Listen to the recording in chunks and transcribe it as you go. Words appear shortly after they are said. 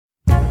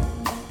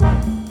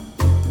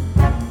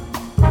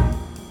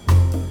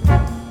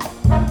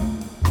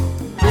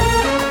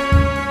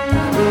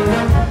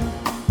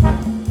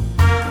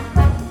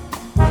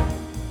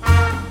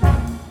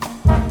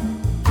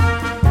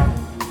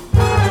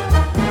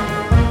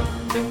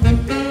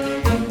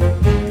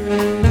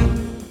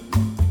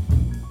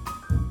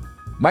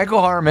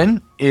Michael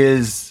Harmon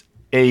is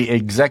a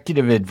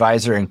executive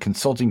advisor and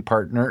consulting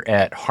partner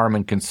at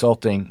Harmon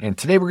Consulting. And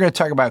today we're going to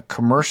talk about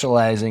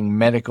commercializing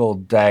medical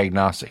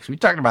diagnostics. We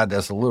talked about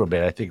this a little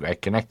bit. I think I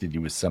connected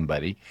you with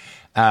somebody.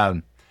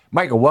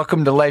 Michael,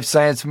 welcome to Life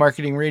Science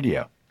Marketing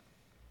Radio.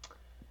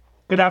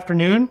 Good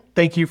afternoon.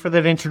 Thank you for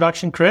that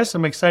introduction, Chris.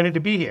 I'm excited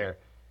to be here.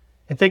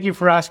 And thank you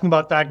for asking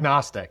about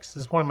diagnostics.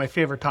 This is one of my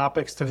favorite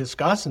topics to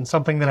discuss and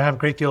something that I have a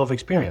great deal of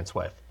experience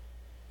with.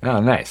 Oh,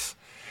 nice.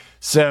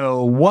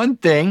 So one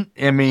thing,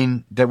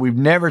 that we've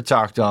never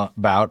talked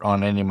about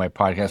on any of my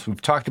podcasts, we've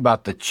talked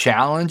about the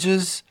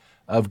challenges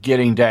of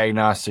getting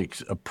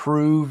diagnostics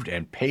approved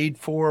and paid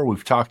for.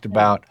 We've talked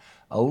about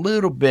a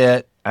little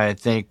bit, I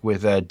think,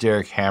 with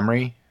Derek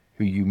Hamry,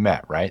 who you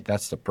met, right?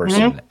 That's the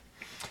person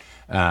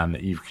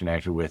that you've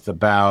connected with,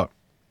 about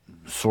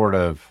sort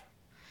of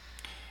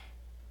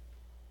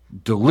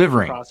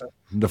delivering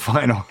the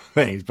final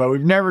things. But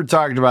we've never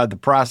talked about the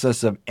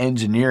process of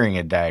engineering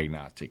a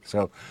diagnostic.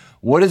 So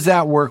what does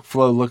that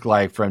workflow look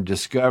like from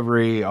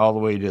discovery all the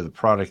way to the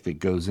product that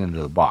goes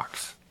into the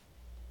box?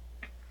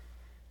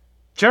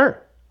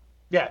 Sure.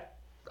 Yeah.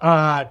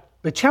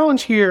 The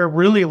challenge here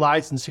really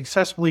lies in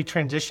successfully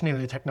transitioning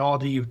the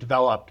technology you've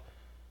developed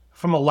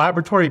from a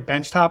laboratory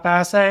benchtop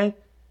assay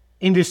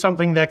into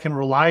something that can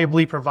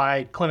reliably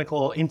provide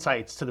clinical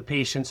insights to the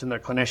patients and their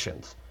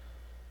clinicians.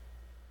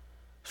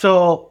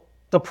 So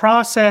the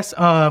process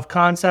of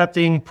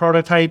concepting,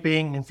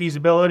 prototyping, and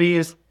feasibility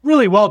is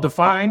really well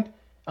defined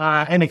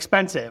and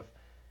expensive,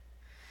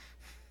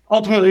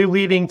 ultimately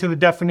leading to the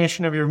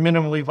definition of your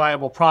minimally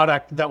viable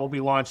product that will be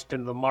launched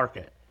into the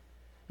market.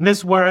 And this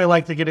is where I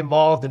like to get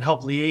involved and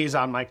help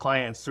liaison my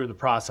clients through the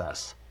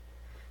process.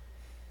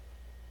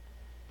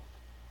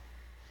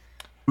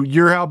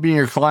 You're helping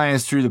your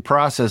clients through the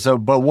process. So,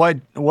 but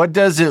what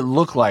does it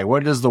look like?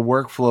 What does the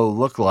workflow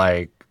look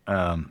like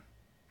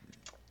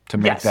to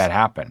make that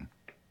happen?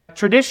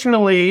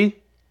 Traditionally,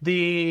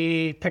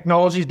 the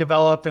technology is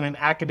developed in an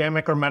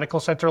academic or medical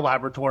center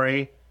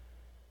laboratory,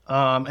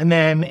 and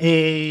then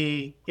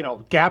a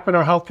gap in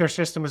our healthcare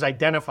system is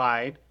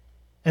identified,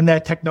 and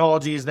that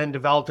technology is then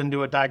developed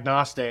into a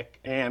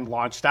diagnostic and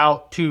launched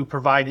out to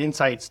provide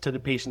insights to the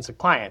patients and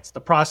clients.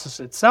 The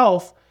process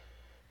itself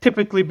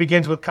typically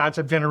begins with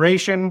concept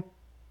generation,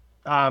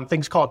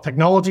 things called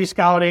technology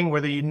scouting,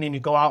 where you need to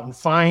go out and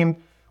find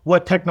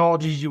what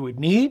technologies you would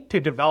need to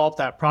develop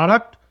that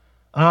product.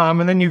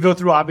 And then you go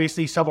through,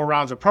 obviously, several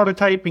rounds of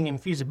prototyping and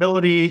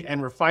feasibility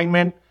and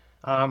refinement.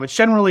 It's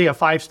generally a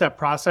 5-step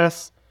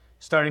process,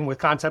 starting with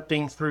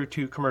concepting through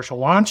to commercial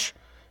launch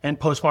and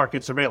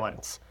post-market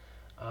surveillance.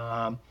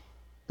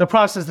 The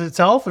process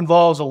itself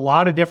involves a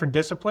lot of different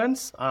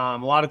disciplines. A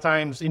lot of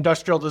times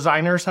industrial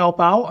designers help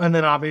out, and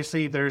then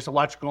obviously there's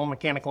electrical and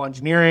mechanical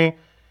engineering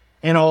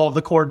and all of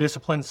the core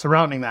disciplines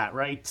surrounding that,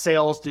 right?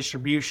 Sales,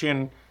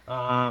 distribution,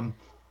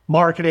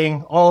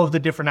 marketing, all of the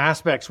different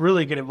aspects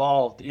really get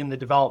involved in the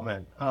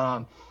development.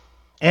 And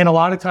a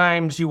lot of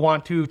times you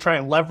want to try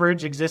and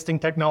leverage existing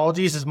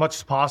technologies as much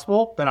as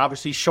possible. That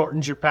obviously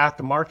shortens your path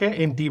to market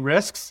and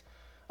de-risks.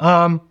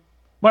 But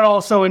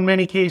also in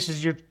many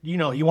cases,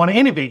 you want to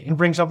innovate and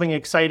bring something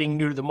exciting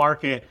new to the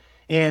market.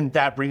 And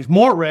that brings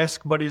more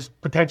risk, but is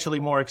potentially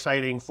more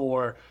exciting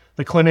for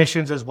the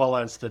clinicians as well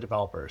as the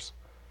developers.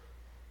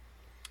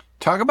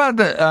 Talk about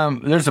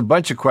there's a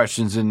bunch of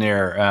questions in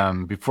there.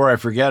 Before I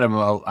forget them,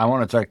 I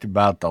want to talk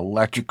about the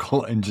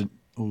electrical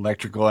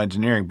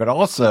engineering, but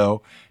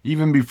also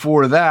even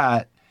before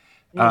that,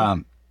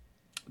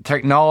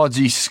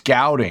 technology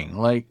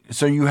scouting.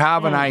 So you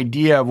have an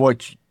idea of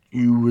what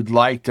you would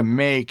like to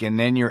make, and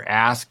then you're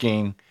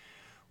asking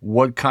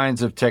what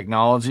kinds of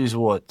technologies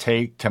will it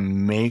take to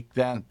make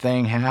that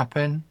thing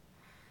happen?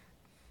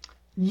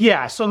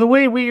 Yeah, so the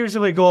way we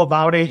usually go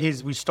about it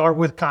is we start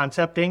with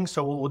concepting.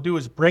 So what we'll do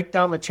is break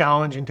down the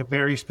challenge into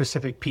very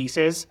specific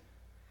pieces.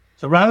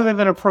 So rather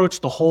than approach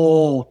the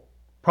whole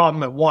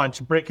problem at once,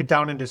 break it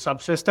down into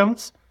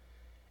subsystems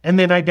and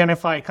then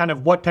identify kind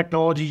of what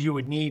technologies you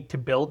would need to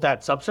build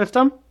that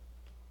subsystem.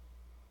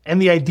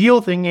 And the ideal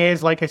thing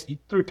is, like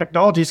through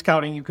technology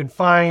scouting, you can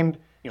find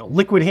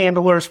liquid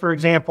handlers, for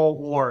example,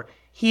 or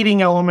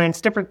heating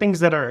elements, different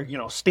things that are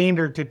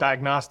standard to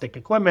diagnostic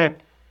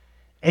equipment.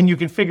 And you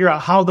can figure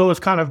out how those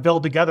kind of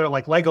build together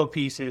like Lego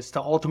pieces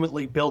to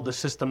ultimately build the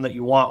system that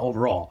you want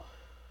overall.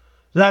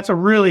 So that's a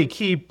really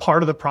key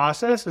part of the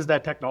process, is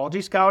that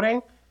technology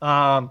scouting.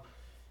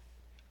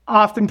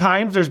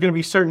 Oftentimes there's going to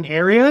be certain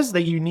areas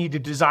that you need to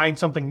design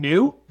something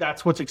new.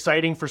 That's what's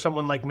exciting for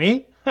someone like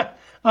me.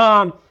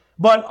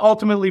 But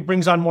ultimately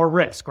brings on more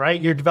risk,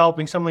 right? You're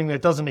developing something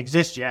that doesn't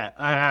exist yet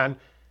and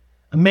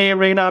may or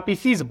may not be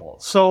feasible.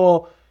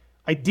 So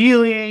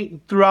ideally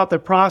throughout the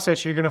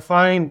process, you're going to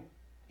find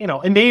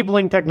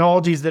enabling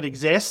technologies that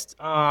exist.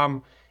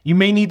 You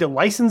may need to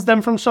license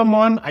them from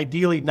someone,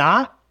 ideally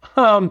not.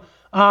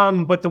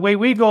 But the way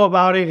we go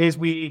about it is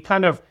we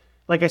kind of,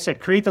 like I said,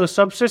 create those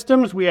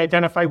subsystems. We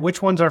identify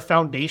which ones are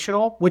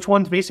foundational, which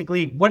ones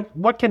basically,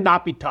 what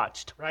cannot be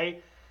touched,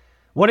 right?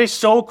 What is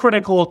so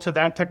critical to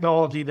that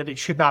technology that it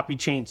should not be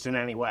changed in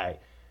any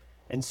way?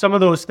 And some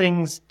of those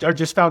things are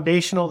just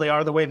foundational. They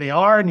are the way they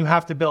are, and you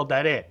have to build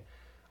that in.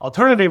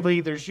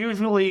 Alternatively, there's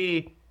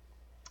usually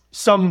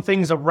some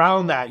things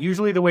around that.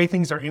 Usually the way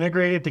things are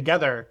integrated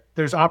together,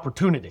 there's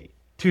opportunity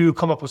to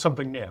come up with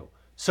something new.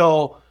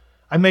 So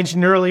I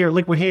mentioned earlier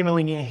liquid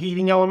handling and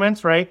heating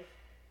elements, right?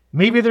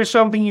 Maybe there's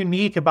something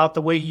unique about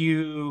the way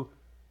you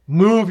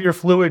move your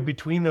fluid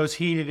between those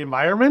heated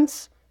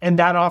environments, and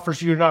that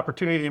offers you an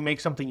opportunity to make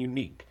something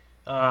unique.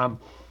 But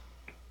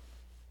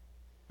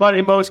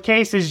in most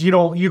cases,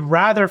 you'd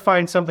rather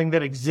find something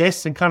that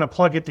exists and kind of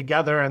plug it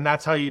together, and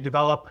that's how you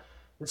develop.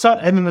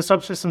 And then the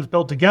subsystems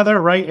build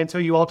together, right,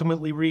 until you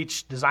ultimately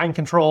reach design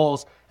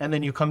controls, and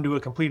then you come to a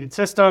completed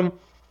system.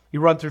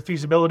 You run through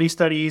feasibility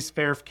studies,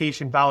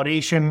 verification,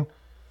 validation,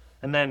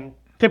 and then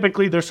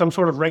typically there's some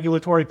sort of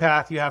regulatory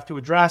path you have to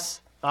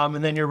address,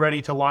 and then you're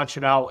ready to launch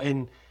it out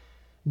and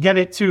get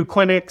it to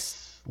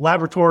clinics,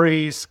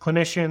 laboratories,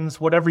 clinicians,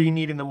 whatever you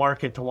need in the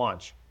market to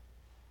launch.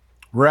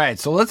 Right.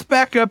 So let's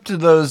back up to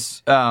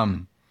those,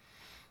 and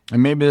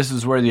maybe this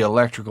is where the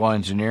electrical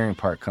engineering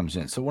part comes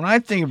in. So when I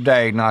think of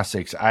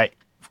diagnostics,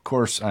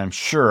 I'm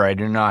sure I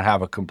do not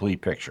have a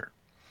complete picture.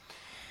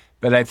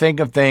 But I think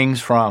of things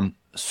from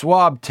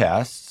swab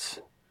tests,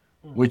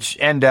 which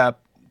end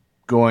up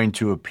going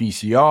to a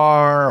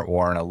PCR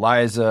or an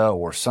ELISA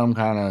or some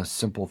kind of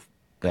simple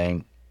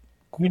thing.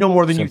 You know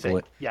more than you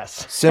think.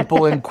 Yes.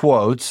 Simple in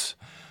quotes.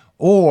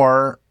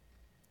 Or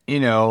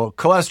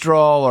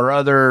cholesterol or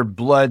other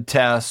blood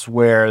tests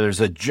where there's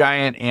a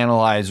giant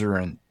analyzer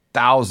and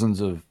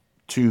thousands of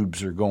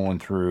tubes are going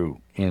through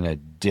in a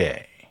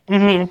day.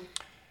 Mm-hmm.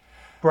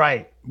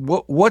 Right.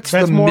 What's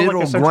the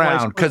middle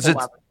ground? Because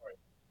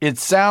it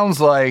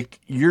sounds like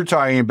you're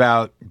talking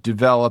about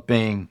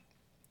developing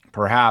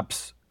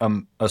perhaps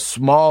a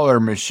smaller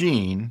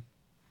machine,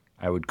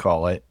 I would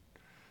call it,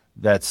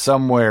 that's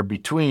somewhere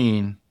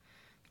between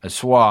a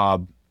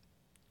swab,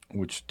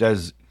 which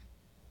does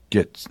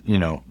get,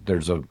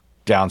 there's a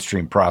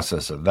downstream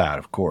process of that,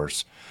 of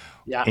course.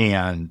 Yeah.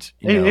 And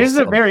it is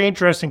a very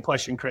interesting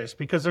question, Chris,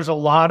 because there's a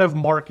lot of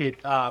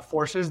market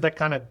forces that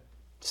kind of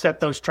set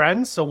those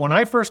trends. So when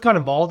I first got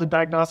involved in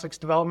diagnostics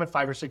development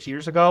 5 or 6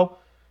 years ago,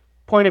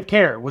 point of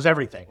care was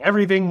everything.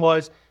 Everything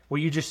was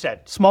what you just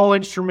said, small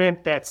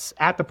instrument that's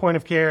at the point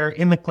of care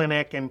in the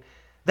clinic, and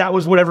that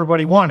was what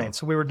everybody wanted.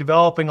 So we were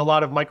developing a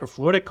lot of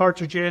microfluidic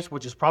cartridges,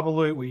 which is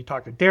probably what you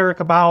talked to Derek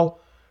about,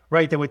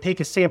 right? They would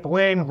take a sample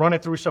in, run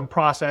it through some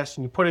process,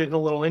 and you put it in a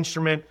little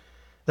instrument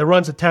that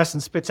runs a test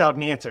and spits out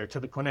an answer to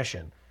the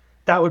clinician.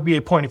 That would be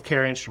a point of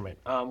care instrument.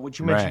 What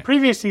you mentioned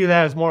previously,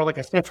 that is more like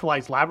a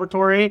centralized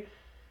laboratory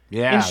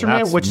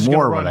instrument, which is going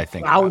to run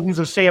thousands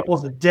of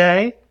samples a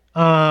day.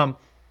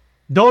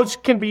 Those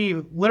can be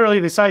literally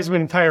the size of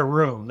an entire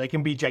room. They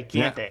can be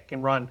gigantic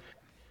and run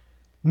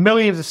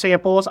millions of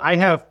samples. I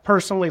have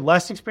personally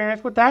less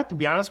experience with that, to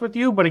be honest with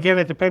you. But again,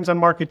 it depends on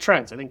market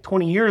trends. I think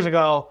 20 years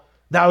ago,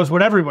 that was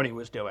what everybody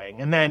was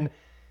doing. And then,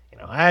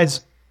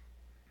 as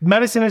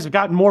medicine has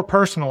gotten more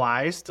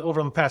personalized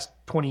over the past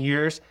 20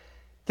 years,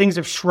 things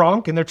have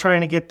shrunk and they're trying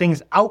to get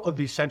things out of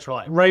these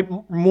centralized, right?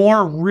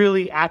 More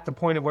really at the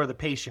point of where the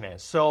patient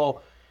is.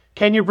 So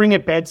can you bring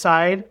it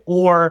bedside?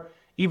 Or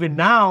even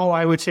now,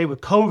 I would say with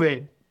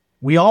COVID,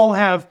 we all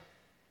have,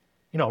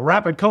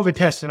 rapid COVID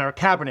tests in our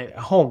cabinet at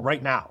home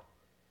right now.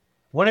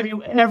 When have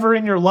you ever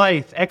in your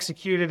life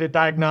executed a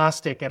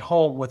diagnostic at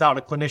home without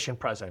a clinician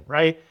present,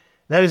 right?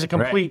 That is a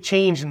complete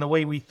change in the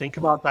way we think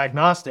about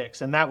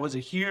diagnostics. And that was a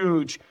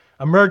huge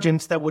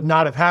emergence that would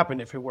not have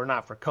happened if it were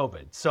not for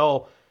COVID.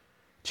 So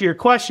to your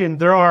question,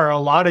 there are a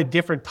lot of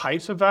different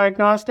types of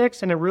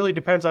diagnostics, and it really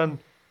depends on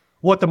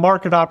what the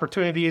market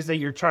opportunity is that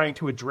you're trying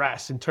to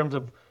address in terms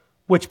of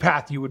which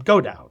path you would go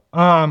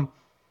down.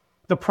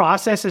 The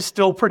process is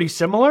still pretty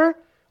similar.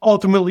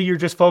 Ultimately, you're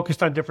just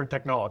focused on different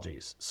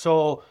technologies.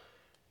 So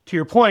to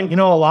your point,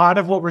 a lot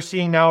of what we're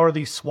seeing now are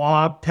these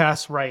swab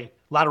tests, right?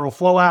 Lateral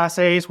flow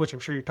assays, which I'm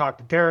sure you talked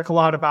to Derek a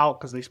lot about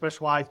because they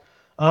specialize,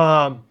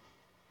 right?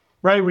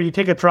 Where you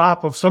take a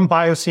drop of some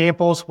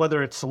biosamples,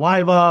 whether it's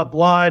saliva,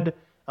 blood,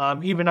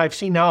 even I've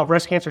seen now a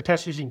breast cancer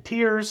test using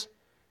tears.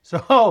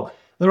 So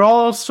there are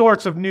all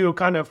sorts of new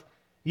kind of,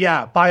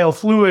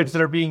 biofluids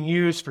that are being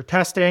used for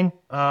testing.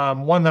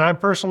 One that I'm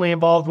personally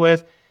involved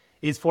with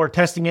is for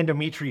testing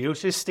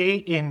endometriosis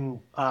state in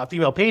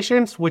female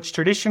patients, which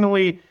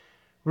traditionally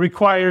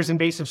requires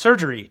invasive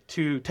surgery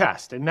to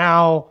test. And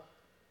now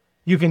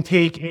you can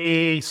take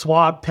a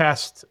swab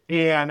test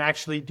and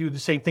actually do the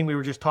same thing we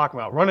were just talking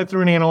about. Run it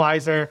through an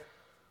analyzer,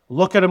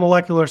 look at a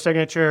molecular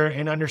signature,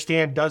 and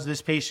understand, does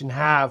this patient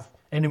have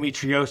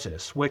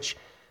endometriosis? Which,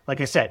 like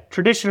I said,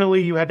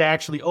 traditionally you had to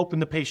actually open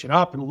the patient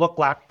up and look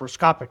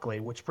laparoscopically,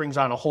 which brings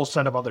on a whole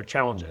set of other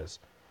challenges.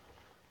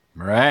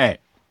 Right.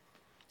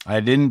 I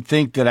didn't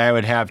think that I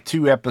would have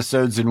 2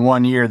 episodes in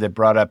 1 year that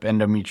brought up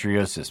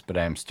endometriosis, but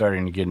I'm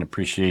starting to get an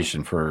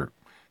appreciation for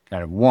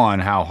kind of one,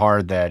 how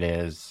hard that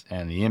is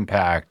and the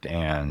impact,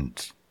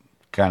 and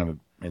kind of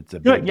it's a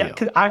big deal.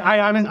 Because I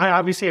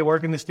obviously I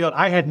work in this field.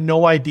 I had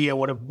no idea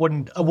what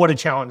a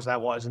challenge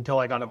that was until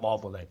I got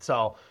involved with it.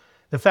 So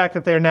the fact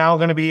that they're now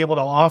going to be able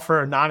to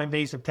offer a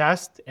non-invasive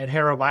test at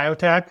Hero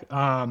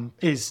Biotech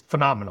is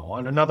phenomenal.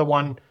 And another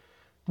one,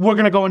 we're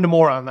going to go into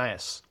more on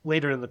this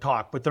later in the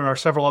talk, but there are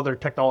several other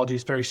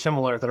technologies very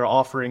similar that are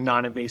offering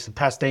non-invasive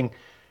testing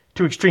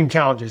to extreme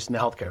challenges in the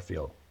healthcare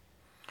field.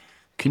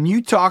 Can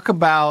you talk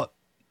about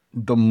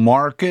the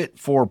market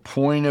for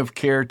point of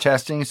care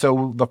testing?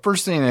 So the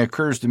first thing that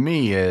occurs to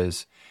me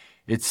is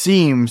it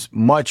seems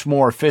much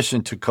more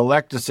efficient to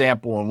collect a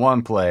sample in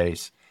one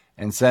place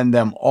and send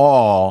them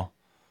all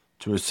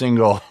to a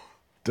single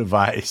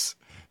device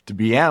to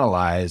be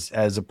analyzed,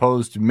 as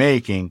opposed to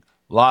making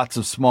lots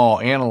of small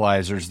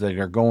analyzers that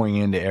are going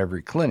into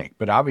every clinic.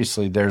 But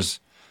obviously there's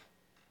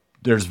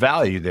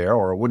value there,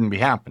 or it wouldn't be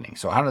happening.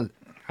 So how do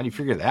you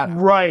figure that out?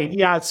 Right.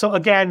 Yeah. So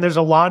again, there's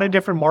a lot of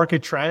different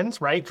market trends,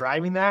 right,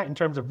 driving that. In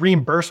terms of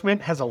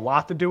reimbursement has a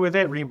lot to do with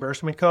it,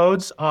 reimbursement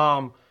codes,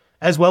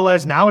 as well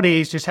as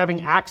nowadays just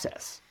having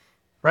access,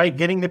 right?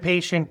 Getting the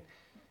patient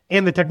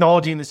and the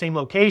technology in the same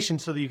location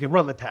so that you can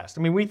run the test.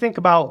 I mean, we think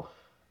about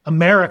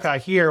America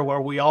here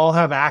where we all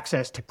have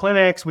access to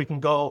clinics. We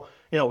can go,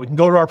 we can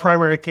go to our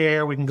primary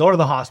care. We can go to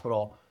the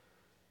hospital.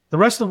 The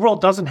rest of the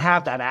world doesn't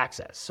have that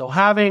access. So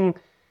having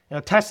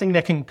testing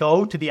that can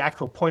go to the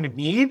actual point of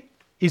need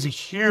is a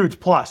huge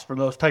plus for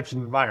those types of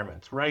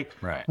environments, right?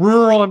 Right.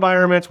 Rural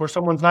environments where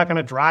someone's not going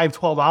to drive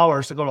 12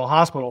 hours to go to a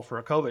hospital for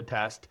a COVID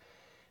test.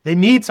 They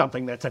need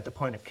something that's at the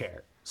point of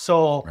care.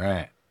 So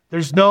right.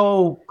 There's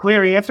no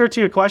clear answer to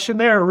your question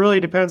there. It really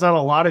depends on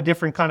a lot of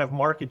different kind of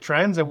market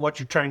trends and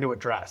what you're trying to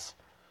address.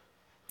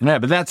 Yeah,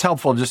 but that's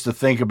helpful just to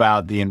think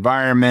about the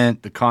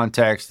environment, the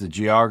context, the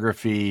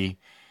geography.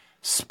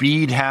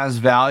 Speed has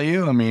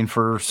value. I mean,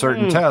 for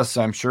certain tests,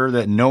 I'm sure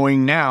that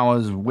knowing now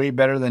is way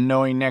better than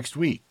knowing next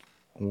week.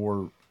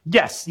 Or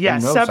yes.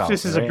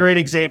 Sepsis is a great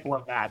example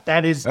of that.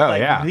 That is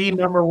the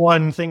number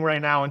one thing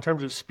right now in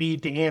terms of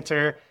speed to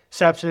answer.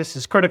 Sepsis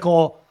is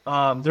critical.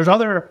 There's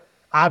other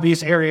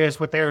obvious areas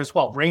with there as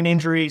well. Brain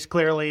injuries,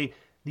 clearly,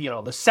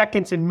 the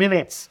seconds and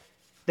minutes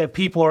that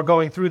people are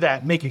going through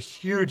that make a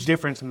huge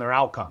difference in their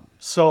outcome.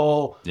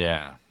 So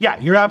yeah,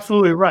 you're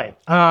absolutely right.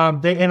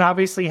 And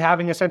obviously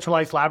having a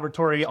centralized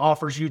laboratory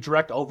offers you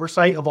direct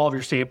oversight of all of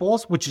your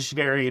samples, which is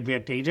very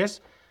advantageous.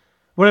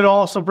 But it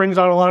also brings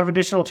on a lot of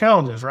additional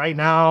challenges. Right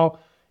now,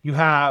 you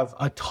have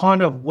a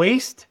ton of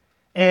waste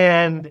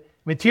and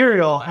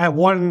material at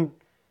one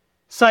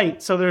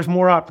site, so there's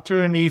more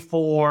opportunity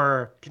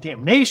for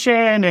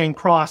contamination and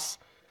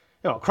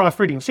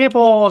cross-breeding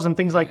samples and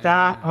things like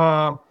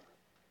that.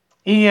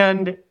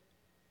 And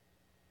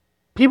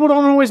people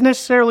don't always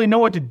necessarily know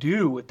what to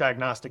do with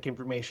diagnostic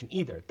information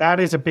either. That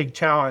is a big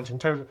challenge in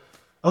terms of,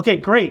 okay,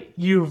 great,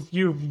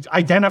 you've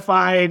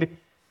identified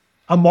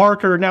a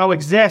marker now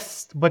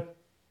exists, but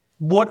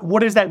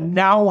what is that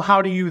now?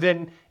 How do you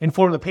then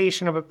inform the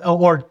patient of it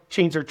or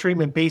change their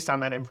treatment based on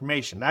that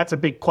information? That's a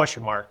big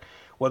question mark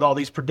with all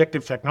these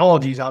predictive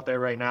technologies out there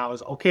right now.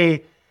 Is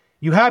okay,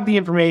 you have the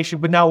information,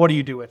 but now what do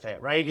you do with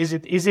it, right? Is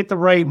it the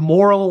right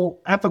moral,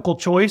 ethical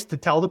choice to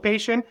tell the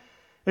patient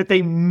that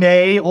they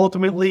may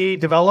ultimately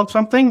develop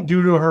something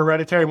due to a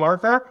hereditary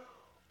marker?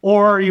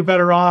 Or are you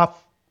better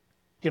off,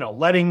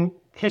 letting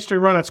history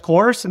run its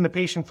course and the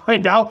patient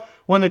find out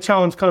when the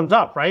challenge comes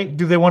up, right?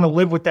 Do they want to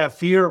live with that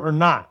fear or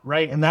not,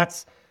 right? And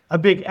that's a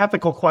big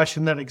ethical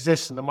question that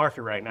exists in the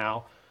market right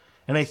now.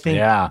 And I think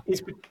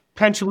it's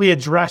potentially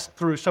addressed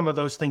through some of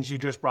those things you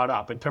just brought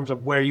up in terms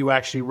of where you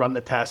actually run the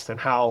test and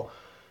how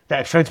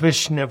that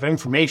transmission of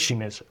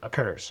information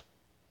occurs.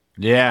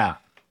 Yeah.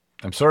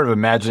 I'm sort of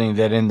imagining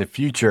that in the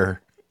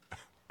future,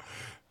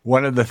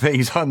 one of the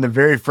things on the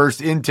very first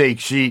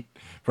intake sheet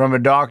from a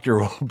doctor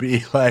will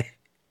be like,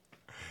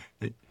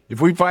 if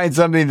we find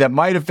something that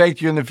might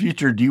affect you in the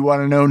future, do you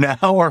want to know now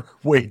or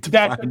wait to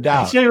find out?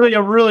 That's actually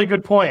a really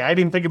good point. I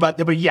didn't think about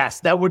that, but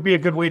yes, that would be a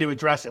good way to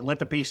address it. Let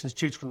the patients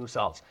choose for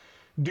themselves.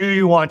 Do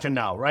you want to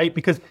know, right?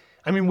 Because,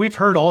 we've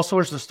heard all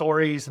sorts of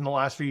stories in the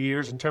last few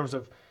years in terms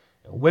of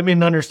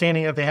women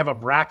understanding that they have a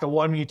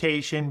BRCA1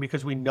 mutation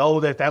because we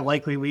know that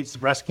likely leads to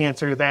breast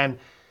cancer. Then,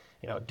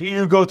 do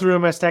you go through a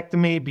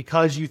mastectomy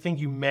because you think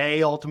you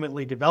may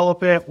ultimately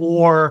develop it,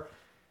 or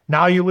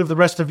now you live the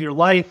rest of your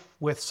life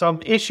with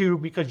some issue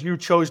because you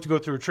chose to go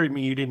through a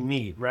treatment you didn't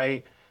need,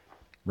 right?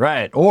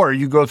 Right. Or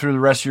you go through the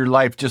rest of your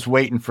life just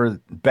waiting for the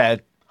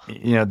bad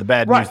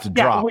news to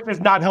drop. Which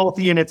is not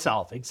healthy in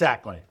itself.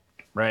 Exactly.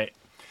 Right.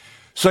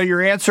 So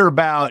your answer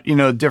about,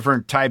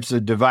 different types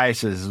of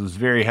devices was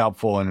very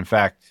helpful. And in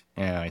fact,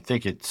 I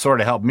think it sort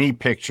of helped me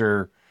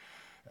picture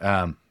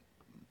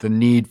the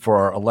need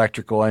for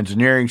electrical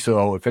engineering.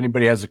 So if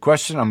anybody has a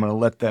question, I'm going to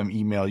let them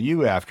email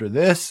you after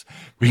this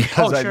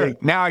because I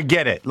think now I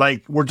get it.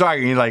 Like we're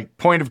talking like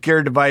point of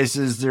care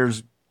devices.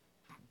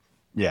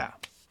 Right.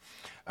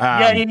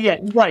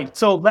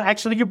 So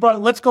actually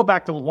let's go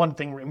back to one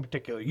thing in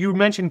particular. You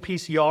mentioned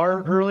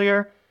PCR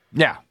earlier.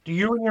 Yeah. Do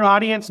you and your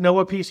audience know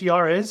what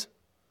PCR is?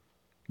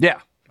 Yeah,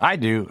 I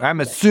do. I'm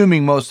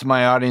assuming most of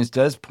my audience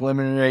does.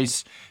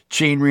 Polymerase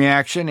chain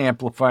reaction,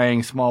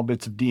 amplifying small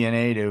bits of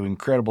DNA to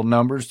incredible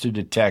numbers to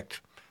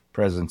detect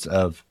presence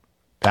of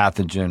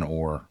pathogen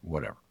or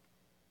whatever.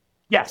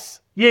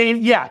 Yes.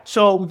 Yeah.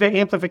 So the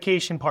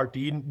amplification part, do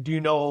you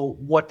know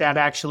what that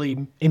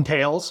actually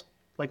entails?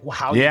 Like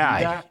how you do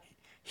that?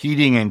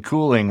 Heating and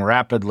cooling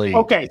rapidly.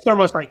 Okay,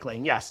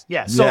 thermocycling. Yes.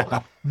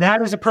 So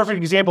that is a perfect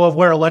example of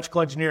where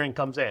electrical engineering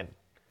comes in.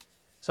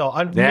 So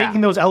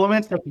making those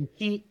elements that can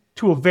heat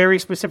to a very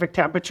specific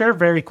temperature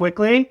very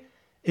quickly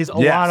is a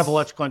lot of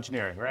electrical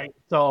engineering, right?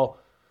 So,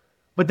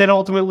 but then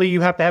ultimately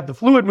you have to have the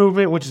fluid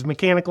movement, which is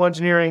mechanical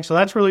engineering. So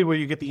that's really where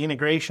you get the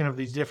integration of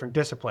these different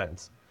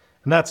disciplines.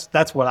 And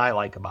that's what I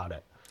like about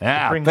it.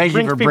 Yeah, thank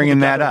you for bringing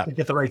that up. To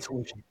get the right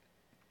solution.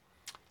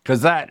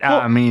 Because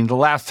the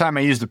last time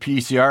I used a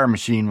PCR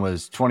machine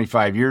was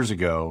 25 years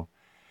ago.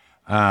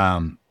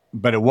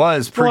 But it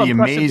was pretty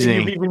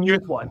amazing you've even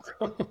used one.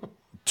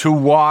 to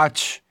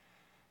watch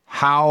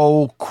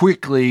how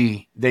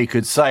quickly they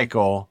could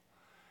cycle,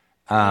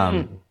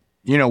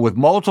 with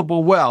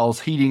multiple wells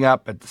heating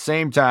up at the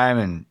same time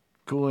and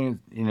cooling,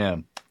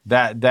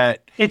 that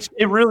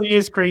it really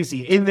is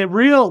crazy. And the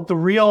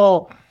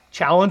real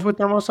challenge with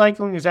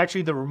thermocycling is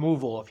actually the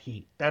removal of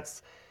heat.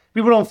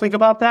 People don't think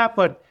about that,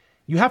 but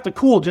you have to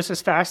cool just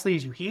as fastly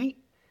as you heat.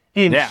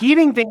 And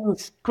heating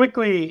things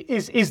quickly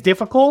is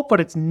difficult, but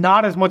it's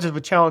not as much of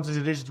a challenge as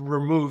it is to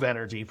remove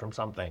energy from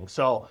something.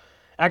 So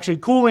actually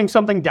cooling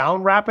something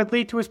down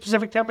rapidly to a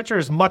specific temperature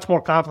is much more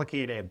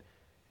complicated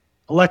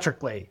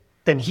electrically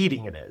than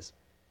heating it is.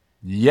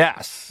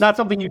 Yes. Not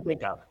something you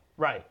think of.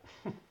 Right.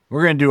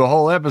 We're going to do a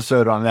whole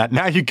episode on that.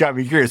 Now you got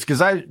me curious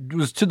because I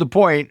was to the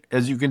point,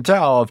 as you can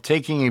tell, of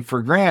taking it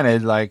for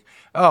granted, like,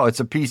 oh, it's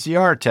a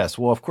PCR test.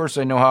 Well, of course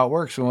I know how it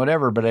works and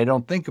whatever, but I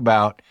don't think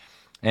about,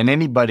 and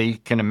anybody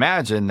can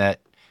imagine that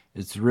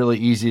it's really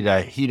easy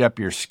to heat up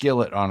your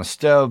skillet on a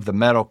stove. The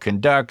metal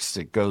conducts.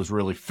 It goes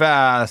really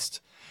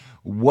fast.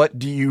 What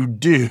do you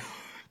do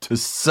to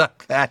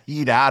suck that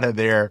heat out of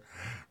there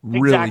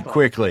really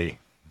quickly?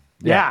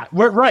 Yeah,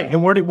 right.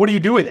 And what do you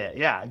do with it?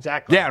 Yeah,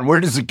 exactly. Yeah, and where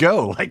does it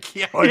go? Like,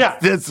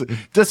 this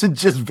doesn't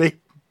just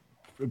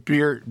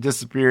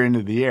disappear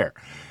into the air.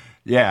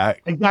 Yeah,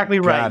 exactly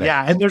right.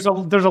 Yeah, and there's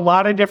a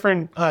lot of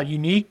different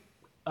unique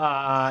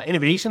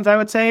innovations, I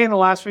would say, in the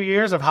last few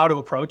years of how to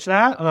approach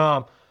that.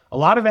 A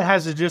lot of it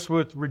has to just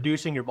with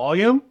reducing your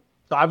volume.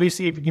 So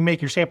obviously, if you can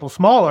make your sample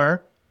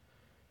smaller,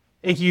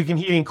 if you can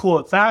heat and cool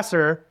it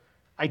faster.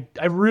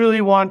 I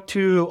really want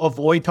to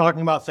avoid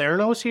talking about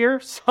Theranos here.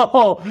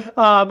 So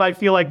I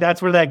feel like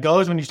that's where that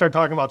goes when you start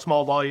talking about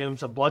small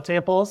volumes of blood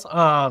samples.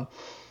 And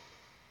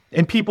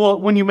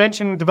people, when you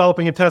mention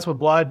developing a test with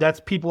blood,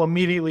 that's people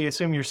immediately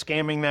assume you're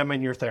scamming them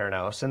in your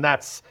Theranos. And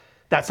that's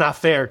not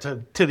fair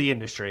to the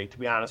industry, to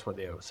be honest with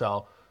you.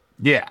 So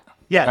yeah.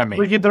 I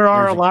mean, there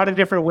are a lot of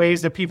different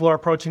ways that people are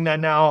approaching that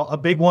now. A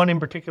big one in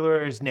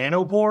particular is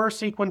nanopore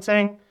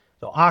sequencing.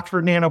 So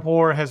Oxford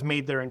Nanopore has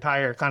made their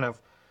entire kind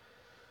of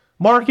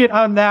market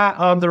on that.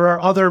 There are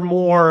other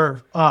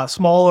more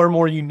smaller,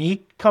 more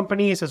unique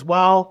companies as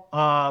well,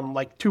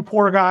 like Two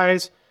Poor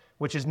Guys,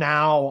 which is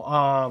now,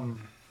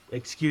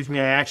 I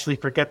actually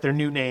forget their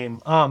new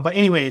name. But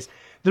anyways,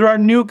 there are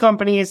new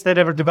companies that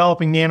are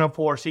developing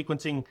nanopore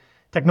sequencing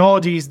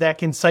technologies that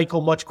can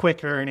cycle much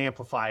quicker and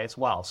amplify as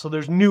well. So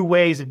there's new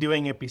ways of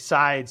doing it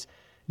besides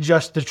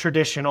just the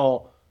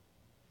traditional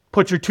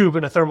put your tube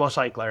in a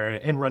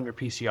thermocycler and run your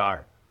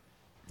PCR.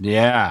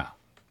 Yeah.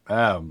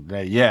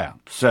 Yeah.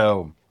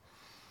 So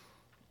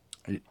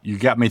you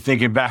got me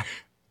thinking back.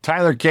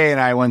 Tyler K and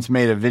I once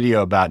made a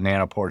video about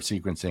nanopore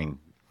sequencing.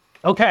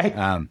 Okay.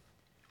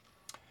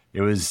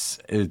 It was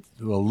a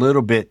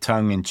little bit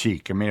tongue in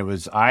cheek. I mean, it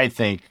was, I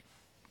think,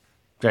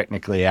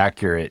 technically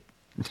accurate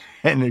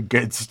and a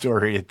good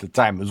story at the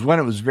time. It was when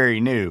it was very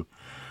new.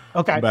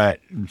 Okay. But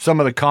some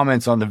of the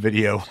comments on the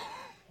video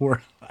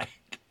were like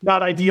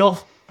not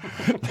ideal.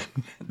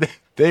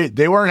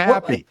 They weren't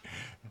happy.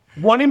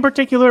 One in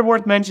particular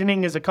worth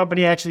mentioning is a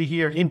company actually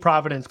here in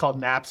Providence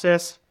called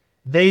Napsys.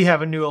 They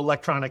have a new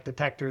electronic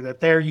detector that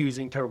they're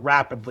using to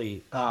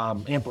rapidly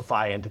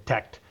amplify and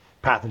detect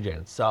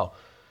pathogens. So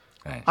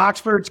nice.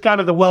 Oxford's kind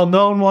of the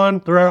well-known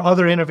one. There are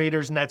other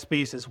innovators in that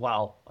space as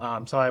well.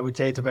 So I would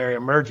say it's a very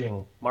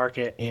emerging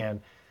market. And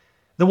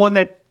the one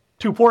that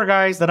Two Poor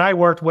Guys that I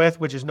worked with,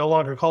 which is no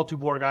longer called Two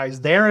Poor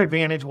Guys, their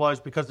advantage was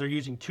because they're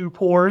using two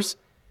pores.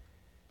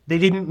 They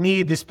didn't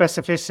need the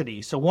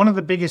specificity. So one of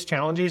the biggest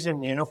challenges in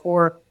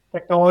nanopore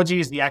technology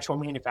is the actual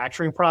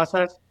manufacturing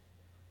process.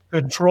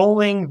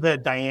 Controlling the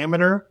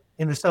diameter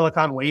in the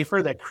silicon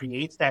wafer that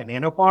creates that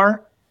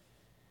nanopore,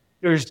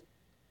 there's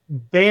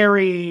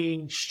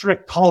very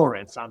strict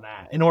tolerance on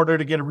that in order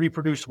to get a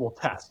reproducible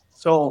test.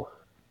 So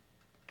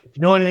if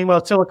you know anything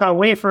about silicon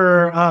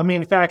wafer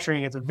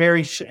manufacturing, it's a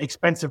very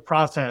expensive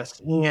process.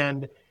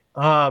 And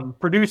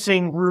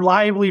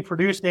reliably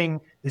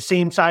producing the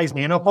same size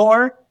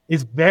nanopore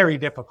is very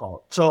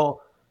difficult.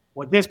 So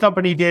what this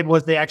company did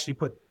was they actually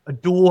put a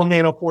dual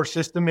nanopore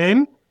system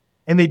in,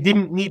 and they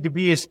didn't need to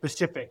be as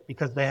specific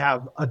because they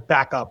have a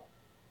backup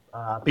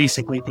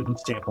basically to each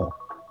sample.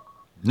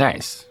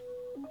 Nice.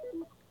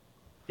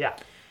 Yeah.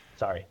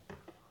 Sorry.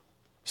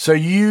 So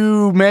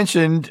you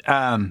mentioned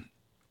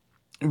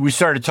we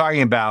started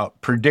talking about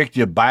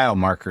predictive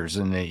biomarkers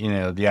and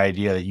the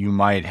idea that you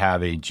might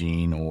have a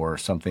gene or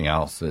something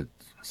else that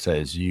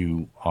says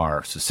you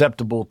are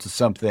susceptible to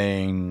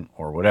something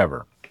or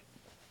whatever.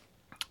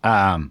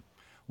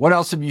 What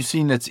else have you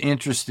seen that's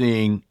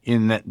interesting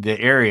in the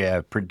area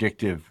of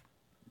predictive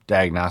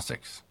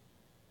diagnostics?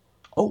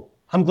 Oh,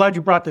 I'm glad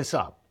you brought this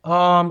up.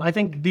 I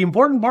think the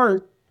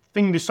important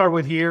thing to start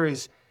with here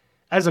is,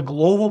 as a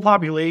global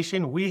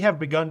population, we have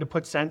begun to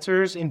put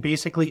sensors in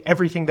basically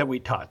everything that we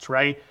touch,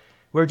 right?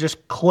 We're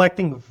just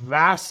collecting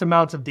vast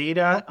amounts of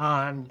data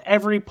on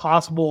every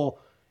possible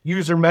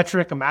user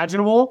metric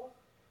imaginable.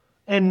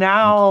 And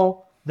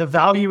now the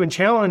value and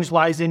challenge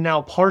lies in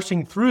now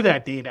parsing through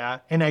that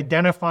data and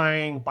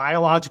identifying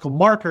biological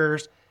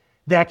markers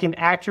that can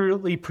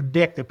accurately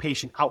predict the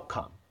patient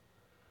outcome.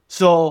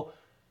 So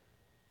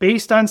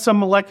based on some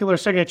molecular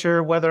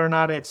signature, whether or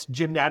not it's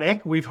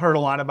genetic, we've heard a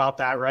lot about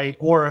that, right?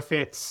 Or if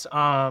it's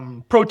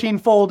protein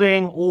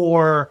folding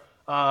or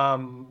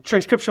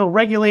transcriptional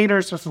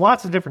regulators, there's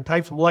lots of different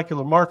types of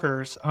molecular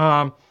markers.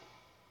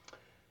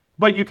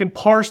 But you can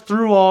parse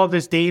through all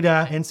this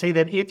data and say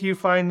that if you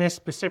find this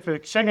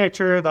specific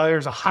signature,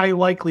 there's a high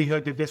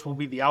likelihood that this will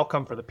be the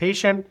outcome for the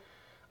patient.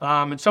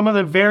 And some of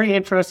the very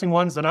interesting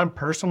ones that I'm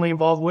personally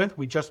involved with,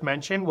 we just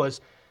mentioned,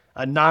 was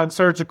a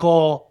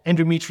non-surgical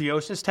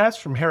endometriosis test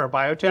from Hera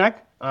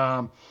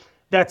Biotech.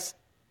 That's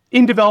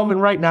in development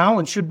right now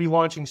and should be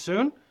launching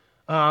soon.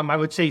 I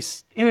would say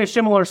in a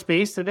similar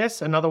space to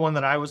this, another one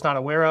that I was not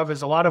aware of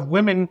is a lot of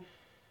women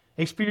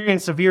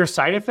experience severe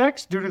side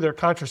effects due to their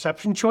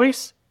contraception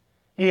choice.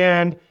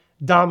 And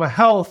Dama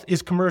Health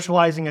is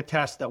commercializing a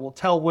test that will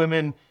tell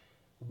women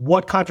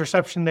what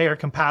contraception they are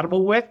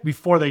compatible with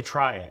before they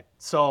try it.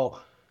 So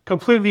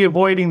completely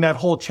avoiding that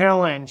whole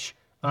challenge.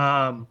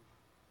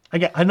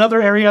 Again,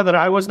 another area that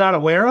I was not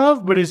aware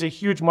of, but is a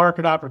huge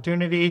market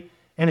opportunity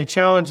and a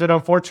challenge that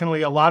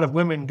unfortunately a lot of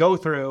women go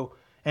through.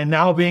 And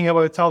now being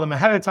able to tell them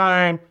ahead of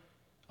time,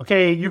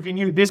 okay, you can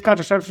use this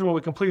contraception will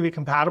be completely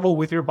compatible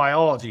with your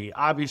biology.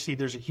 Obviously,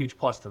 there's a huge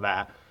plus to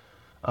that.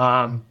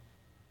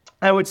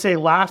 I would say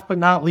last but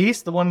not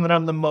least, the one that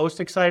I'm the most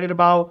excited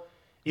about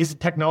is a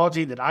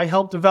technology that I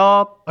helped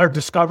develop or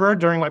discover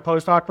during my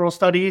postdoctoral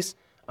studies.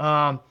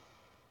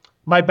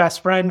 My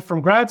best friend from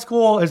grad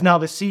school is now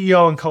the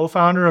CEO and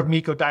co-founder of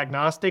Miko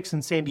Diagnostics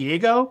in San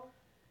Diego.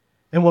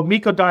 And what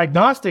Miko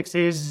Diagnostics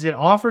is it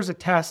offers a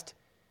test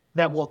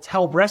that will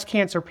tell breast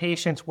cancer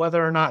patients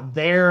whether or not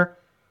their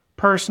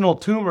personal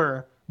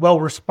tumor will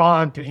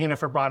respond to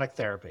antifibrotic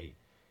therapy.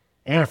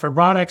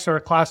 Antifibrotics are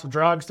a class of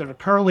drugs that are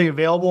currently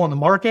available on the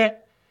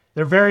market.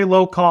 They're very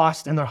low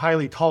cost and they're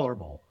highly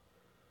tolerable.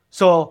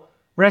 So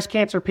breast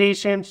cancer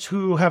patients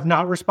who have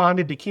not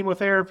responded to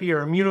chemotherapy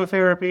or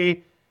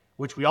immunotherapy,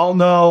 which we all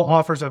know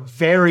offers a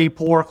very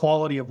poor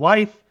quality of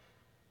life,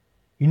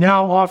 you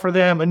now offer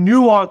them a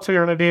new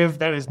alternative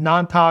that is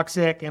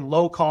non-toxic and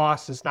low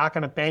cost. It's not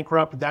going to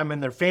bankrupt them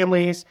and their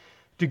families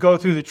to go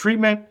through the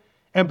treatment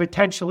and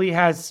potentially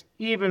has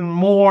even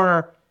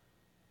more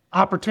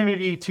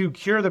opportunity to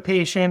cure the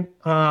patient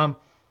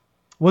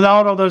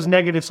without all those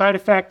negative side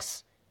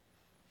effects,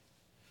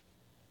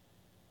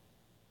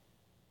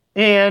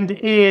 and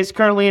is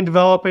currently in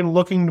development,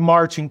 looking to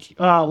launch in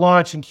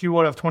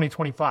Q1 of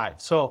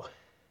 2025. So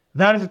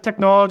that is a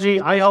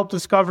technology I helped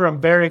discover, I'm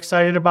very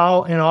excited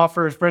about, and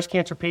offers breast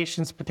cancer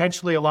patients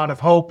potentially a lot of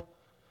hope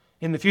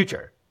in the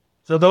future.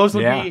 So those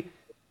would be,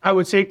 I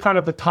would say, kind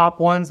of the top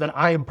ones that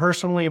I am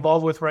personally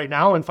involved with right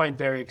now and find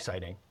very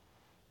exciting.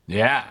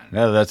 Yeah,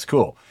 no, that's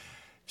cool.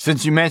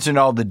 Since you mentioned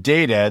all the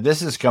data,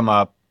 this has come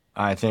up,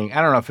 I think,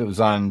 I don't know if it was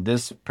on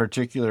this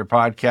particular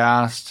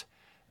podcast,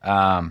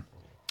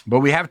 but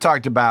we have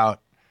talked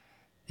about,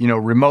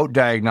 remote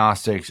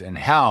diagnostics and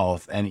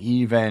health, and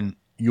even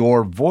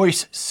your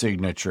voice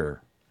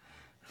signature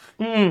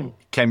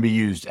can be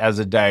used as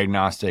a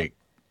diagnostic.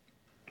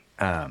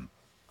 I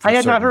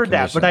had not heard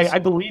that, but I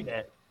believe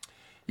it.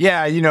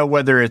 Yeah,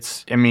 whether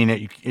it's,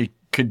 it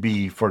could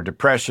be for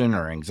depression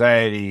or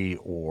anxiety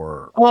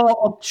or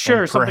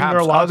sure, something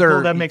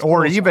neurological that makes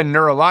or even sense.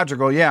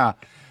 Neurological, yeah.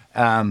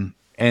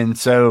 And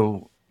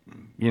so,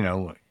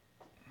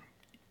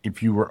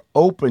 if you were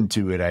open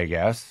to it, I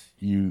guess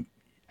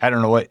I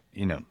don't know what,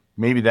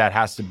 maybe that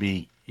has to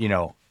be,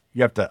 you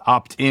have to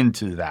opt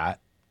into that.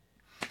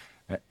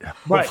 Right.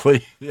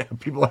 Hopefully, yeah,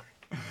 people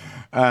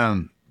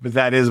are, but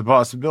that is a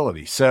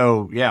possibility.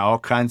 So yeah, all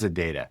kinds of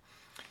data.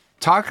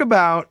 Talk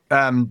about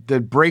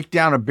the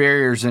breakdown of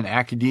barriers in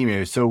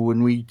academia. So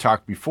when we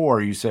talked before,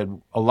 you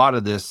said a lot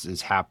of this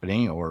is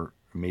happening or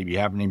maybe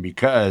happening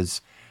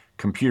because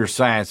computer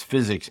science,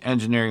 physics,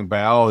 engineering,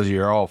 biology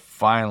are all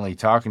finally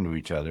talking to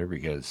each other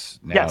because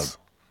now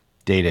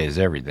data is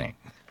everything.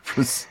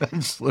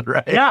 Essentially,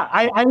 right? Yeah,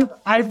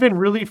 I've been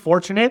really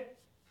fortunate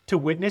to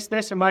witness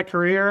this in my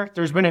career.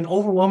 There's been an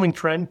overwhelming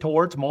trend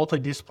towards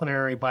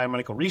multidisciplinary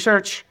biomedical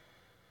research.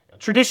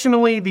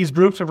 Traditionally, these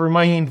groups have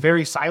remained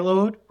very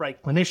siloed,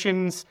 right?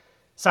 Clinicians,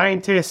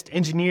 scientists,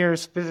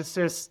 engineers,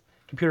 physicists,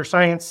 computer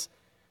science.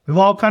 We've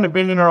all kind of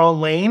been in our own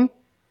lane.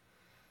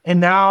 And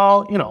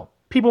now,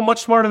 people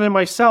much smarter than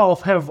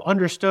myself have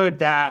understood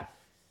that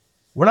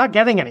we're not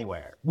getting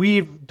anywhere.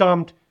 We've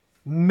dumped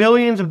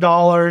millions of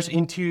dollars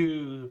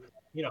into,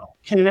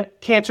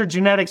 cancer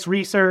genetics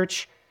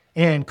research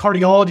and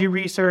cardiology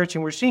research,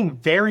 and we're seeing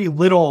very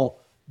little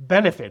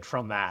benefit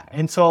from that.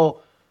 And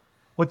so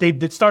what they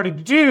started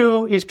to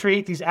do is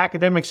create these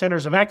academic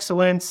centers of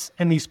excellence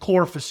and these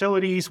core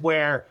facilities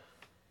where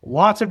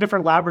lots of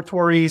different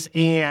laboratories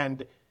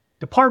and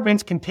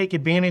departments can take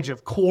advantage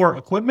of core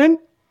equipment.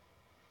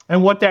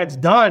 And what that's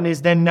done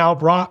is then now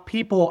brought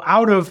people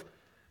out of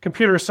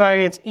computer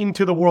science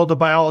into the world of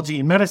biology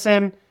and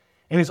medicine,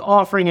 and is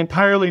offering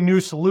entirely new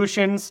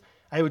solutions.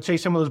 I would say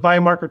some of those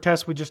biomarker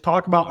tests we just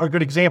talked about are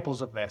good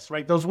examples of this,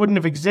 right? Those wouldn't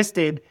have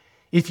existed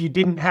if you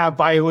didn't have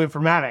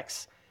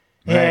bioinformatics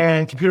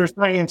and computer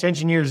science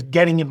engineers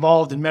getting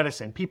involved in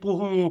medicine. People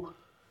who,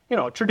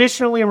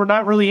 traditionally were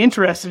not really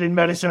interested in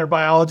medicine or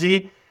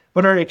biology,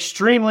 but are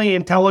extremely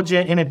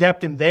intelligent and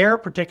adept in their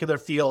particular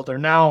field are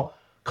now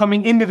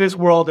coming into this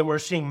world, and we're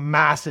seeing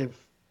massive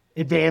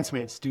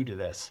advancements due to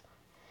this.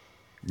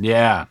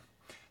 Yeah.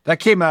 That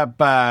came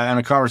up in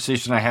a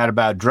conversation I had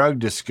about drug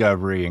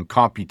discovery and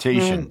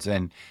computations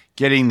and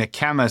getting the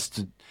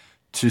chemists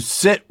to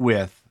sit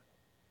with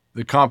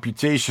the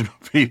computational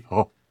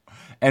people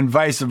and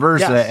vice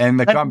versa, and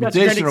the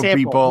computational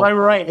people.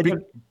 Right.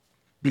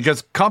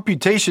 Because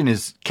computation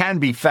can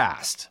be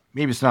fast.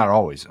 Maybe it's not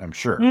always, I'm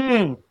sure.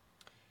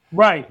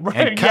 Right.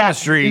 And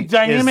chemistry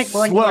dynamic is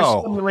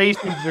slow.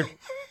 Simulations are,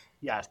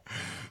 yes.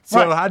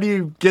 So how do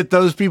you get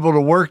those people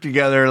to work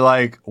together?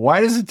 Like,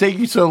 why does it take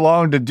you so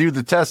long to do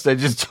the test I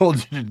just told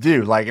you to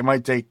do? Like, it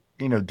might take,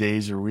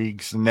 days or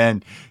weeks, and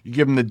then you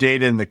give them the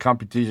data, and the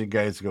computation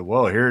guys go,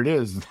 well, here it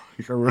is,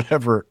 or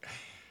whatever.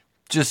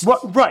 Just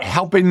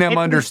helping them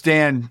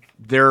understand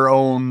their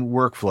own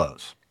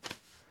workflows.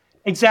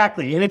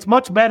 Exactly. And it's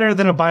much better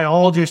than a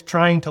biologist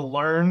trying to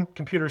learn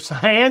computer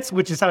science,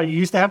 which is how you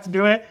used to have to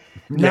do it.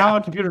 Now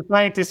a computer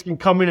scientist can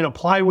come in and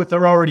apply what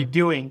they're already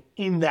doing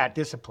in that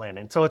discipline.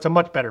 And so it's a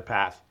much better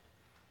path.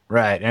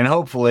 Right. And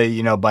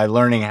hopefully, by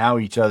learning how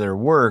each other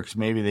works,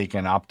 maybe they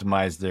can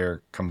optimize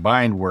their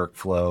combined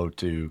workflow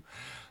to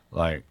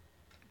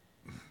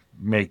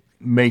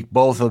make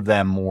both of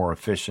them more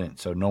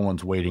efficient so no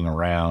one's waiting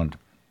around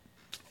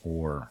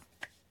or...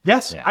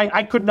 Yes, yeah.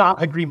 I could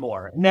not agree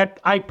more. And that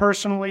I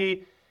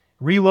personally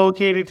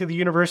relocated to the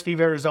University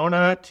of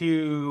Arizona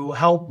to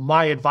help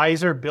my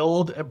advisor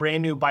build a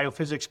brand new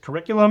biophysics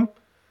curriculum,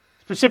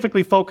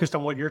 specifically focused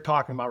on what you're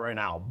talking about right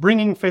now,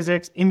 bringing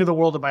physics into the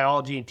world of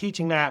biology and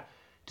teaching that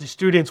to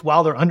students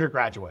while they're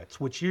undergraduates,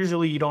 which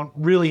usually you don't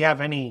really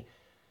have any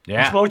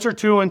exposure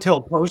to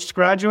until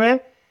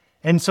postgraduate.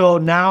 And so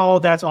now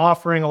that's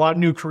offering a lot of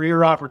new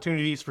career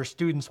opportunities for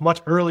students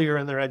much earlier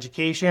in their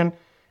education,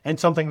 and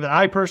something that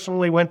I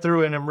personally went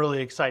through and am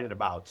really excited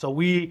about. So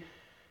we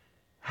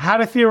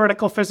had a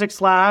theoretical physics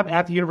lab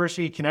at the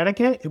University of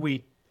Connecticut.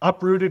 We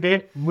uprooted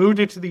it, moved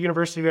it to the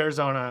University of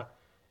Arizona,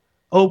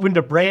 opened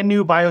a brand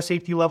new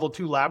biosafety level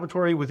 2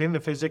 laboratory within the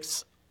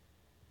physics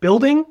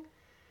building,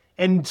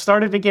 and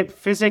started to get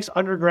physics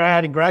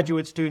undergrad and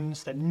graduate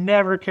students that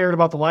never cared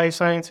about the life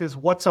sciences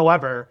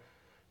whatsoever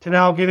to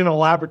now get in a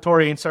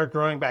laboratory and start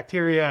growing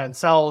bacteria and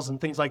cells and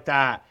things like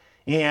that.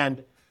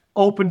 And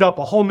opened up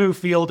a whole new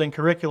field and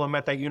curriculum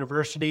at that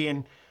university,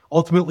 and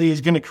ultimately is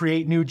going to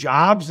create new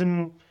jobs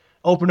and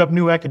open up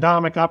new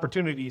economic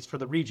opportunities for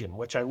the region,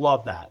 which I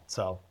love that.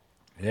 So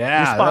you're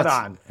spot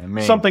on.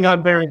 Something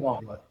I'm very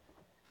involved with.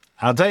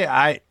 I'll tell you,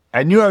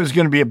 I knew I was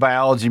going to be a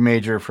biology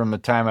major from the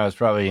time I was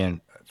probably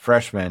a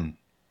freshman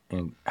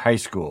in high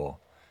school,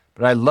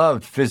 but I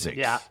loved physics.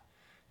 Yeah.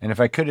 And if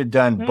I could have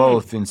done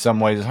both in some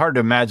ways, it's hard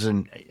to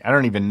imagine. I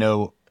don't even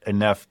know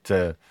enough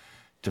to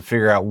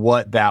figure out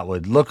what that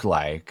would look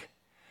like.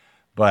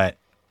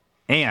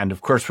 And of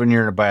course, when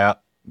you're in a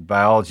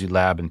biology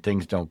lab and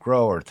things don't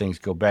grow or things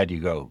go bad, you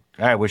go,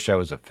 I wish I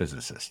was a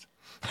physicist.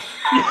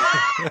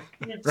 Right?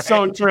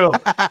 So true.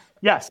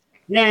 Yes.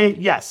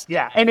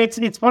 Yeah. And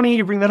it's funny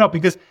you bring that up,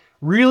 because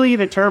really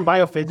the term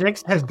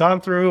biophysics has gone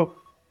through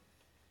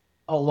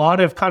a lot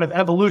of kind of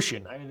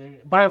evolution. I mean,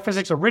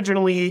 biophysics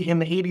originally in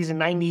the 80s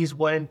and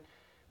 90s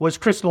was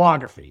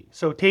crystallography.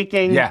 So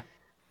taking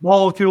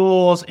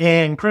molecules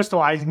and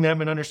crystallizing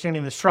them and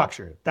understanding the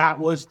structure. That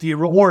was the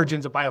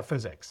origins of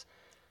biophysics.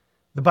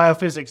 The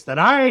biophysics that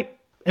I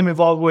am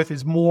involved with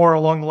is more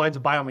along the lines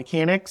of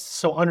biomechanics,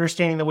 so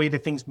understanding the way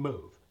that things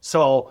move.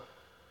 So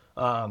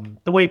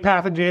the way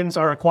pathogens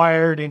are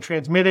acquired and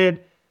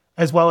transmitted,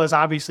 as well as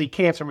obviously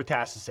cancer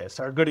metastasis,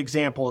 are good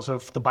examples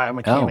of the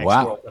biomechanics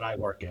world that I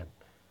work in.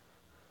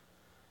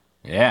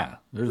 Yeah.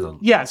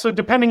 So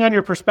depending on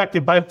your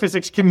perspective,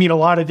 biophysics can mean a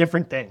lot of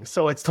different things.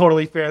 So it's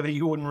totally fair that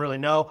you wouldn't really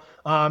know.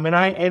 And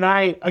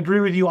I agree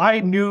with you. I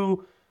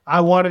knew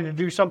I wanted to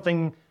do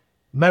something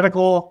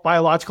medical,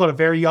 biological at a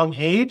very young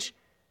age.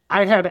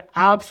 I had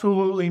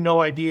absolutely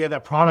no idea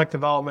that product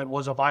development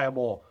was a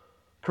viable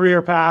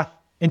career path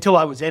until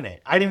I was in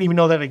it. I didn't even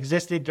know that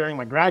existed during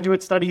my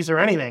graduate studies or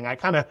anything. I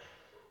kind of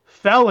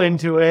fell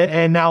into it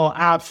and now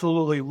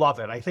absolutely love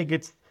it. I think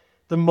it's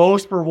the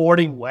most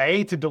rewarding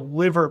way to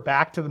deliver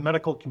back to the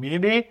medical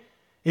community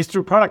is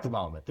through product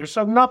development. There's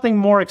nothing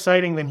more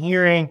exciting than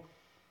hearing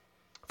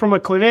from a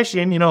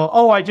clinician,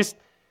 oh, I just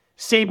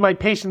saved my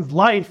patient's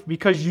life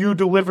because you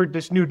delivered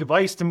this new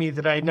device to me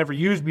that I had never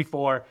used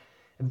before.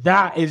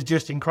 That is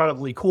just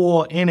incredibly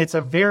cool. And it's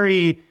a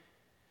very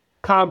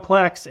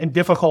complex and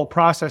difficult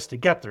process to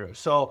get through.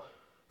 So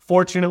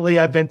fortunately,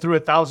 I've been through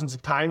it thousands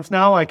of times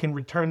now. I can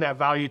return that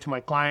value to my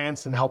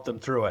clients and help them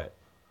through it.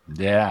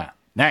 Yeah.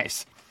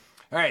 Nice.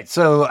 All right.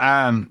 So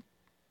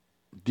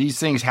these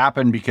things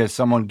happen because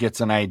someone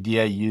gets an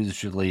idea,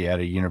 usually at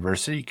a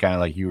university, kind of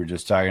like you were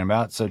just talking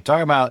about. So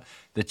talk about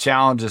the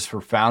challenges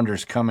for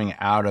founders coming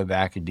out of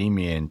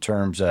academia in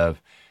terms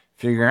of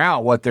figuring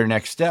out what their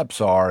next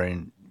steps are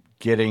and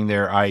getting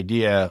their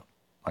idea,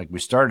 like we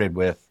started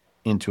with,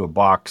 into a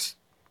box,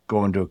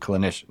 going to a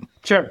clinician.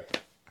 Sure.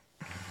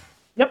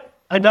 Yep.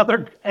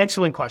 Another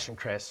excellent question,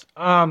 Chris.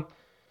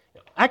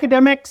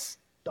 Academics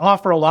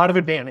offer a lot of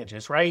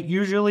advantages, right?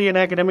 Usually an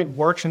academic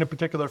works in a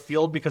particular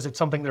field because it's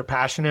something they're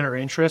passionate or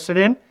interested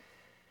in.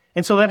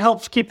 And so that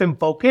helps keep them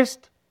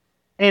focused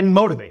and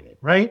motivated,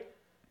 right?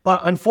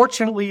 But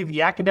unfortunately,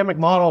 the academic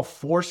model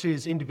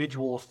forces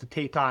individuals to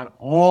take on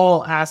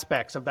all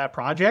aspects of that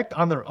project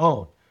on their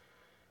own.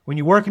 When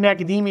you work in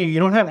academia, you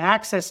don't have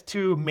access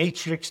to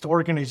matrixed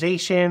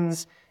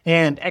organizations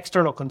and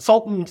external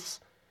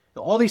consultants,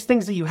 all these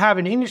things that you have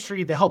in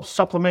industry that help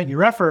supplement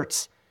your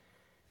efforts.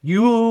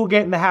 You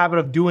get in the habit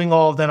of doing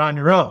all of that on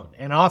your own.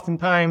 And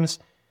oftentimes,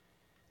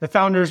 the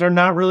founders are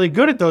not really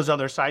good at those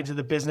other sides of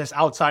the business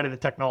outside of the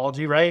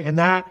technology, right? And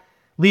that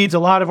leads a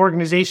lot of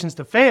organizations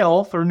to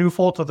fail through no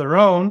fault of their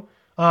own.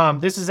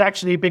 This is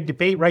actually a big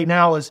debate right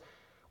now, is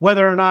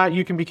whether or not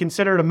you can be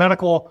considered a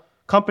medical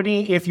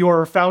company if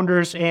your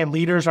founders and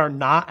leaders are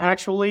not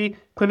actually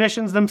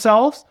clinicians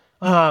themselves.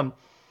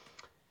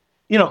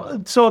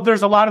 So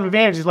there's a lot of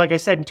advantages, like I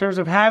said, in terms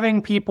of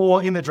having people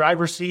in the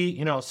driver's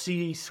seat,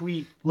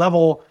 C-suite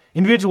level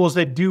individuals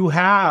that do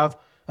have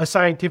a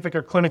scientific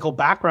or clinical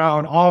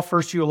background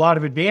offers you a lot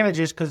of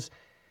advantages because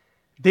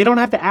they don't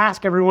have to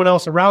ask everyone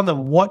else around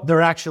them what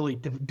they're actually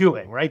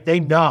doing, right? They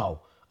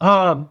know.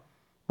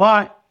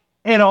 But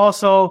it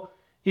also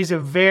is a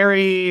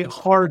very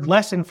hard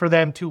lesson for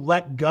them to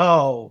let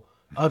go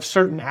of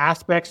certain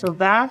aspects of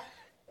that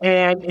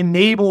and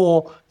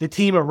enable the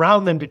team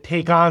around them to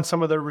take on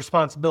some of their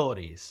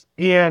responsibilities.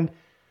 And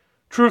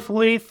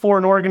truthfully, for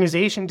an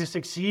organization to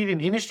succeed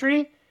in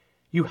industry,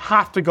 you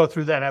have to go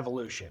through that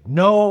evolution.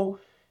 No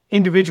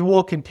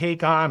individual can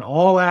take on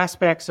all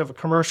aspects of a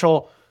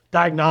commercial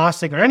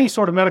diagnostic or any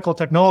sort of medical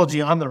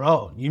technology on their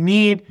own. You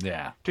need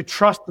to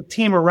trust the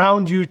team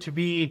around you to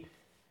be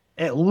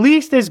at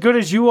least as good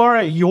as you are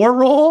at your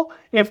role,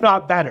 if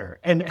not better,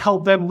 and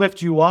help them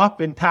lift you up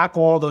and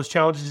tackle all those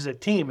challenges as a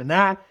team. And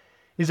that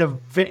is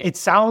it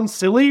sounds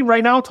silly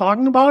right now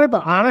talking about it,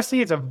 but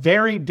honestly, it's a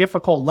very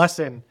difficult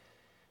lesson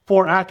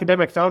for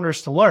academic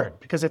founders to learn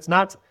because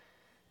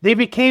they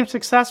became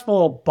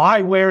successful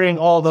by wearing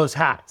all those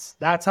hats.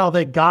 That's how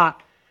they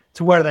got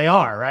to where they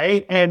are,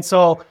 right? And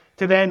so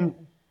to then,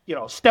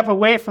 step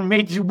away from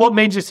what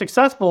made you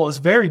successful is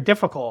very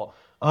difficult.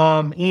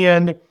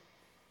 And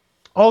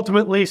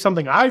ultimately,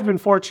 something I've been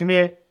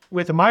fortunate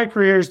with in my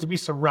career is to be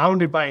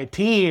surrounded by a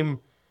team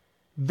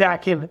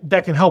that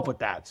can help with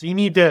that. So you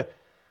need to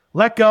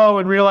let go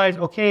and realize,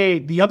 okay,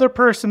 the other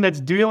person that's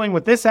dealing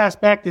with this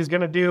aspect is going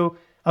to do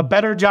a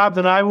better job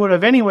than I would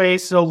have anyway.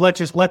 So let's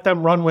just let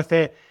them run with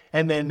it,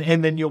 and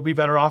then you'll be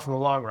better off in the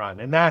long run.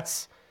 And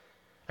that's,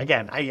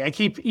 again, I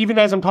keep, even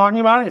as I'm talking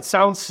about it, it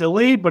sounds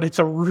silly, but it's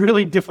a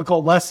really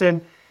difficult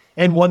lesson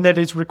and one that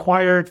is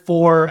required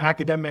for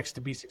academics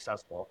to be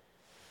successful.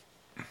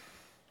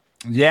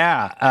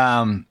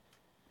 Yeah.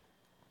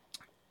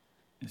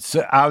 So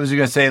I was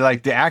going to say,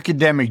 like, the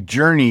academic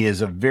journey is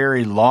a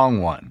very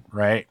long one,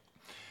 right?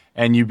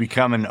 And you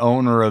become an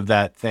owner of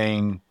that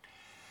thing.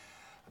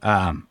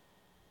 And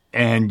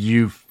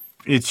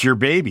it's your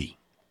baby.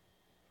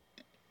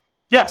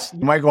 Yes.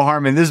 Michael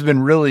Harmon, this has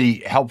been really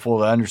helpful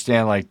to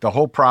understand, like, the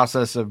whole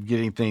process of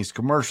getting things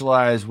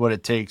commercialized, what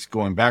it takes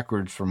going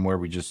backwards from where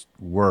we just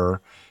were,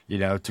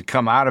 to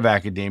come out of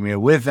academia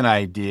with an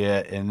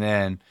idea and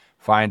then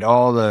find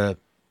all the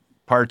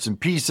parts and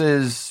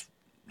pieces,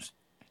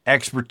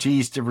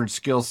 expertise, different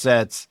skill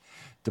sets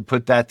to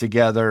put that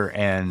together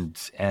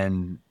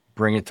and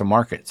bring it to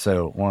market.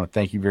 So I want to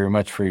thank you very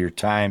much for your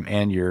time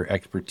and your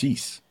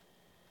expertise.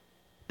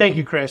 Thank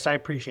you, Chris. I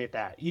appreciate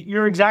that.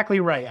 You're exactly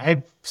right.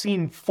 I've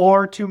seen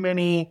far too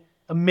many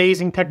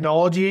amazing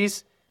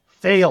technologies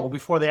fail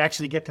before they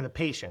actually get to the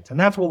patient. And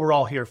that's what we're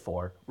all here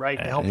for, right?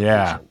 To help the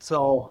patient.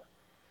 So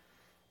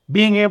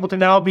being able to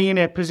now be in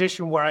a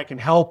position where I can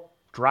help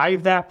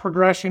drive that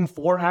progression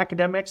for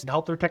academics and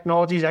help their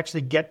technologies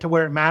actually get to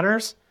where it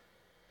matters.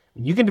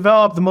 You can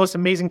develop the most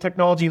amazing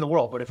technology in the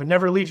world, but if it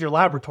never leaves your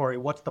laboratory,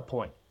 what's the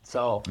point?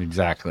 So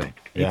exactly.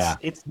 Yeah.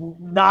 It's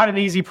not an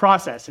easy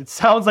process. It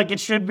sounds like it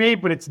should be,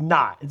 but it's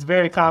not. It's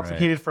very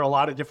complicated for a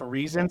lot of different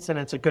reasons, and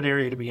it's a good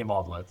area to be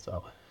involved with.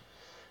 So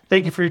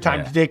thank you for your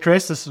time today,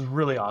 Chris. This is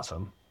really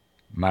awesome.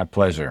 My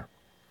pleasure.